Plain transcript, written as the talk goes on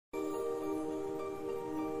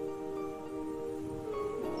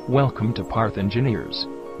Welcome to Parth Engineers,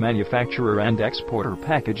 manufacturer and exporter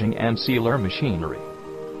packaging and sealer machinery.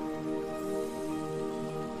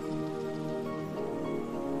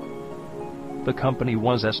 The company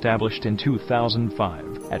was established in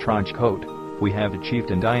 2005 at Rajkot. We have achieved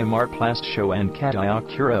IndiaMart Plast Show and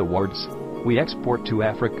Katayok Cura Awards. We export to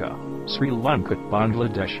Africa, Sri Lanka,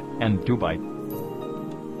 Bangladesh, and Dubai.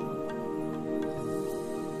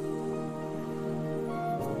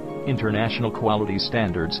 International quality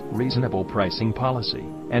standards, reasonable pricing policy,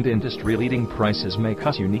 and industry-leading prices make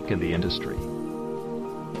us unique in the industry.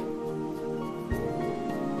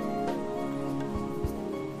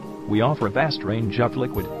 We offer a vast range of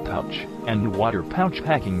liquid pouch and water pouch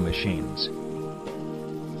packing machines.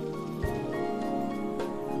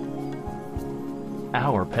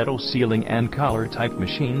 Our pedal sealing and collar type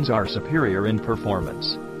machines are superior in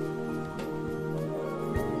performance.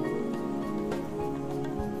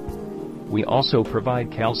 We also provide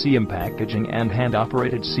calcium packaging and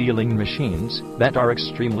hand-operated sealing machines that are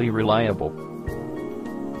extremely reliable.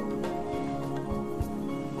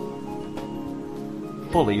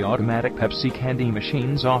 Fully automatic Pepsi candy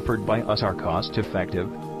machines offered by us are cost-effective.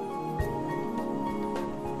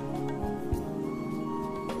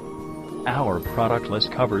 Our product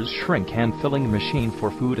list covers shrink and filling machine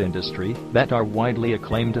for food industry that are widely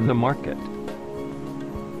acclaimed in the market.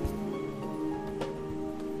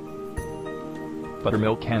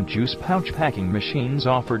 Buttermilk and juice pouch packing machines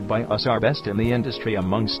offered by us are best in the industry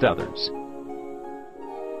amongst others.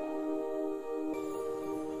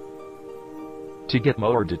 To get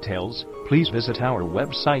more details, please visit our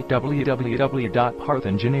website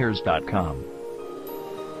www.parthengineers.com.